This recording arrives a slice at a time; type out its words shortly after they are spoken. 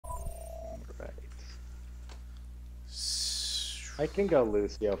I can go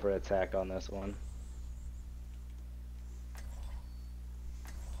Lucio for attack on this one.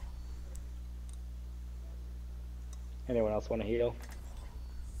 Anyone else want to heal?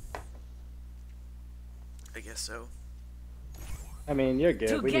 I guess so. I mean, you're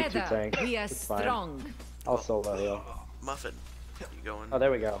good. We need 2 Together, tanks. we are It's fine. strong. I'll solo heal. Muffin, you going? Oh,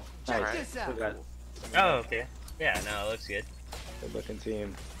 there we go. Check Nice. this out. We got Oh, okay. Yeah, no, it looks good. a good looking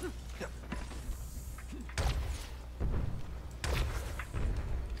team.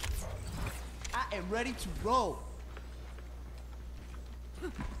 I am ready to roll.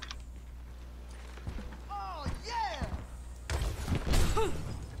 Oh yeah!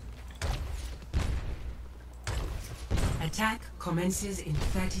 Attack commences in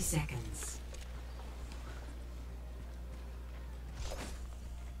 30 seconds.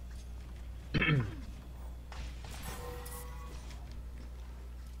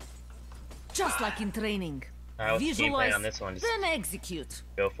 Just like in training. Alright, what's the game plan Visualize, on this one? Just then execute.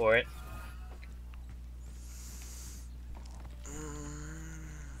 go for it.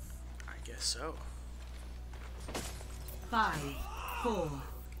 I guess so. 5, 4,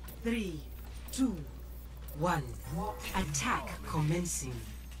 3, 2, 1. Attack commencing.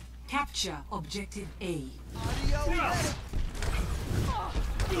 Capture objective A.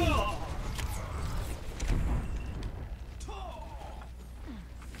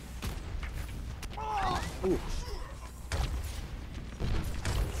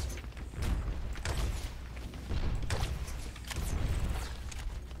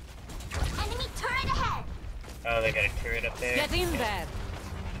 Enemy turret ahead! Oh, they got a turret up there. Get in there.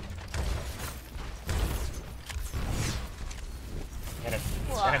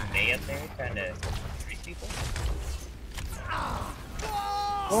 Is that a May up there trying to freeze people?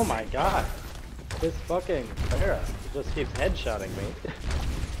 Oh my god. This fucking Pharah just keeps headshotting me.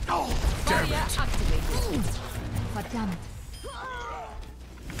 Barrier activated. God damn it.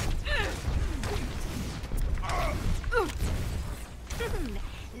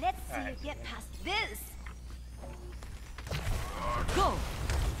 Let's see you get past this. Go.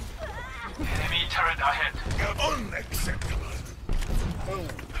 Enemy turret ahead. Unacceptable.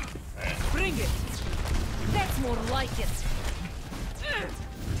 Bring it. That's more like it.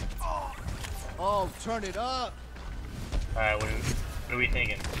 Oh, turn it up. Alright, what are we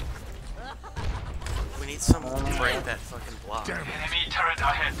thinking? We need some to break that fucking block. Enemy turret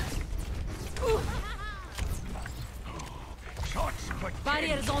ahead. Shots quick.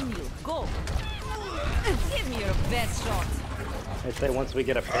 Barrier's on you. Go. Give me your best shot. I say once we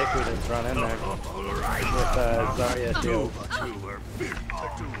get a pick, we just run in there with Zarya shield.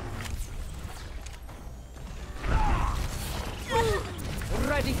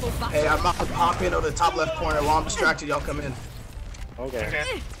 Ready for battle. Hey, I'm about to pop in on the top left corner. While I'm distracted, y'all come in. Okay.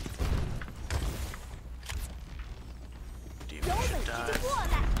 Okay. Demon should dive.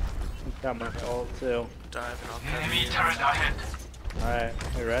 Got my ult too. Dive and I'll cover Enemy you. turret ahead. Alright,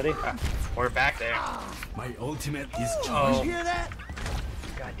 you ready? We're back there. My ultimate is Oh, You hear that?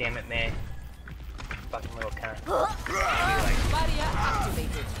 god damn it, May. Fucking little cunt. Barrier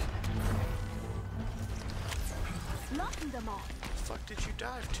activated. Knocking them off. Fuck did you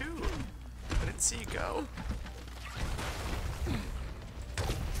dive to? I didn't see you go.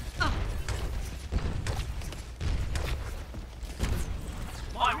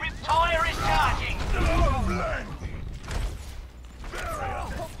 My whip tire is charging.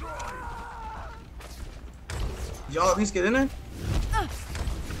 Y'all at least get in there?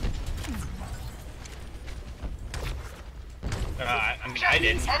 I mean, I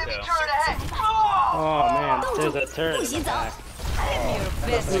didn't, so. Enemy turret ahead. Oh man, there's a turret in the back. Give me your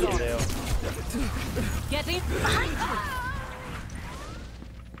best What do you shot. do? Get in.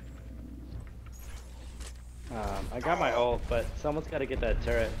 I got my ult, but someone's got to get that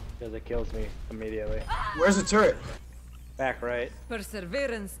turret because it kills me immediately. Where's the turret? Back right.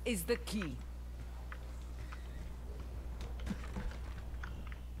 Perseverance is the key.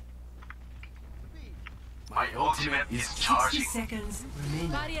 My ultimate is 60 charging. seconds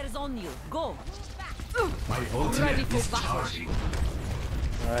remaining. Barrier's on you. Go. My Ready ultimate for is battle. charging.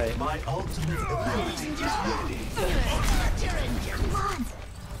 Alright. My ultimate ability is ready.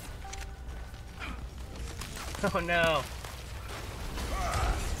 Come on. Oh no.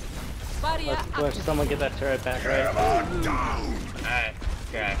 Barrier Let's push. activated. Someone get that turret back right. Alright,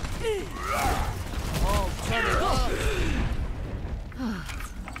 okay. Oh, turn it up.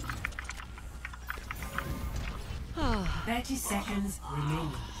 30 seconds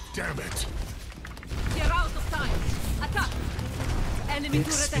remaining. Damn it. You're out of time. Attack. Enemy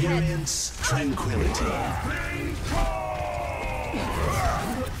turret ahead. Experience tranquility.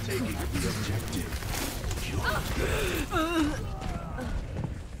 Taking the objective.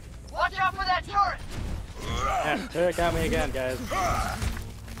 Turret got me again, guys.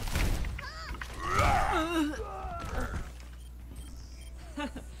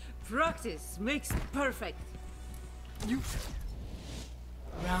 Practice makes perfect.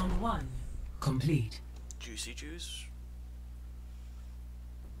 Round 1 complete. Juicy juice.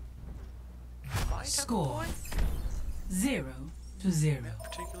 Might have a Score point. 0-0.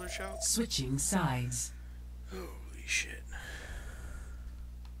 Particular choke. Switching sides. Holy shit.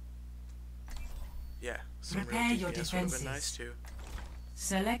 Yeah, some Prepare real your DPS would have been defenses. nice too.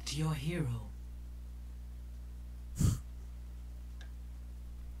 Select your hero.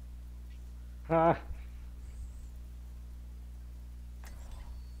 Huh.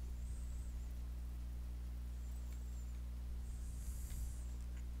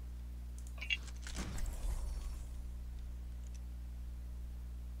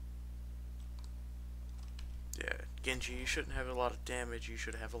 Yeah, Genji, you shouldn't have a lot of damage, you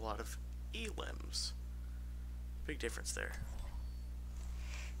should have a lot of elims. Big difference there.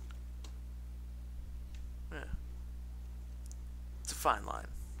 Yeah. It's a fine line,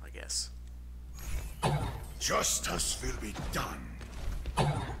 I guess. Justice will be done.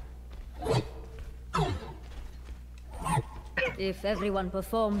 If everyone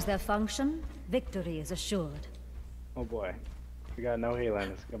performs their function, victory is assured. Oh boy. We got no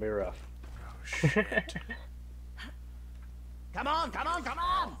healing. It's gonna be rough. Oh shit. Come on, come on, come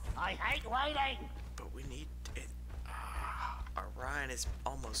on! I hate waiting! But we need it. Orion is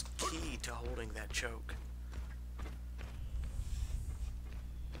almost key to holding that choke.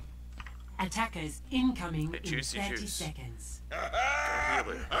 Attackers incoming Hey, in Juicy 30 Juice. seconds. Go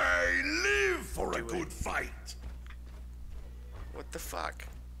heal her. I live for a Do it. good fight. What the fuck?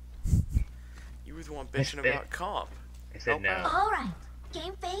 You were the one bitching about comp. I said no. out. Alright,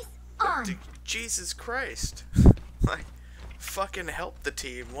 game face on. Jesus Christ. Like, fucking help the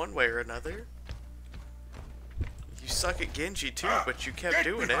team one way or another. You suck at Genji too, but you kept Get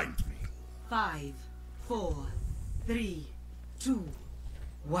doing it. behind me. 5, 4, 3, 2,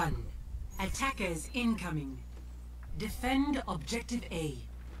 1. Attackers incoming. Defend objective A.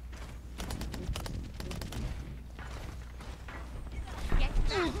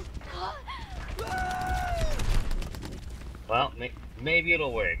 Well, maybe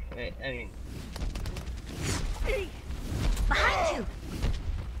it'll work. I mean, Behind you!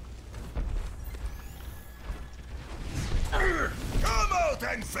 Come out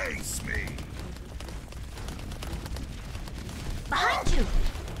and face me. Behind you!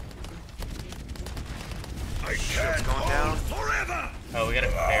 I can't going down. hold forever. oh, we got a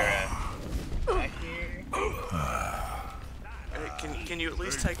Pharah back here. Can you at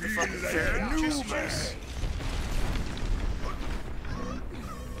least take the fucking Feel like Pharah? a new Juicy man. Juice?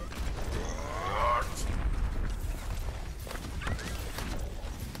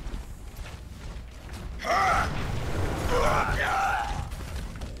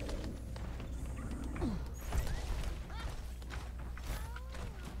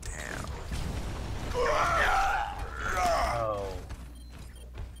 Damn. Oh,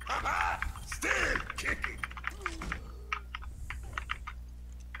 Still kicking.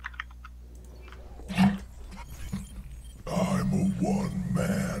 I'm a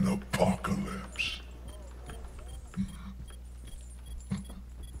one-man apocalypse.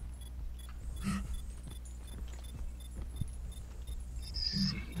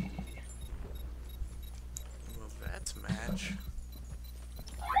 Well, that's a match.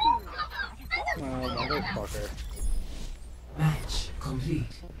 Oh, motherfucker. Match complete.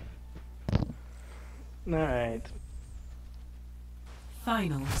 Alright.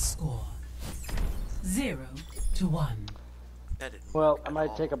 Final score 0-1. That didn't Well, work I at might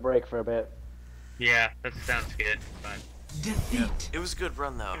all. take a break for a bit. yeah, that sounds good. Fine. Defeat. It was a good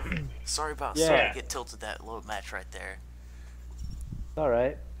run though. Sorry about Yeah. starting to get tilted that little match right there.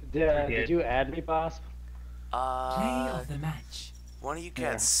 Alright. Did good. you add me, boss? Play of the match. One of you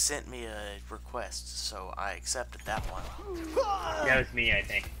Yeah. cats sent me a request, so I accepted that one. That was me, I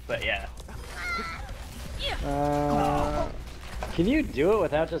think. But yeah. Can you do it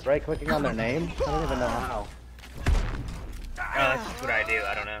without just right-clicking on their name? I don't even know how. Oh, that's just what I do.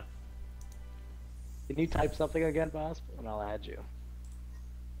 I don't know. Can you type something again, boss? And I'll add you.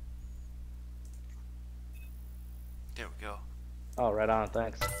 There we go. Oh, right on,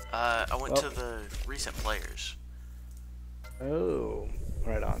 thanks. I went Well- to the recent players. Oh,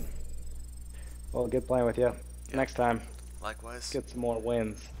 right on. Well, good playing with you. Next time, Likewise. get some more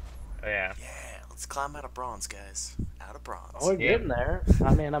wins. Oh yeah. Yeah, let's climb out of bronze, guys. Out of bronze. Oh, we're Yeah. getting there.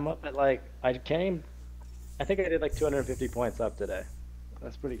 I mean, I'm up at like, I think I did like 250 points up today.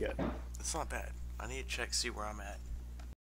 That's pretty good. It's not bad. I need to check, see where I'm at.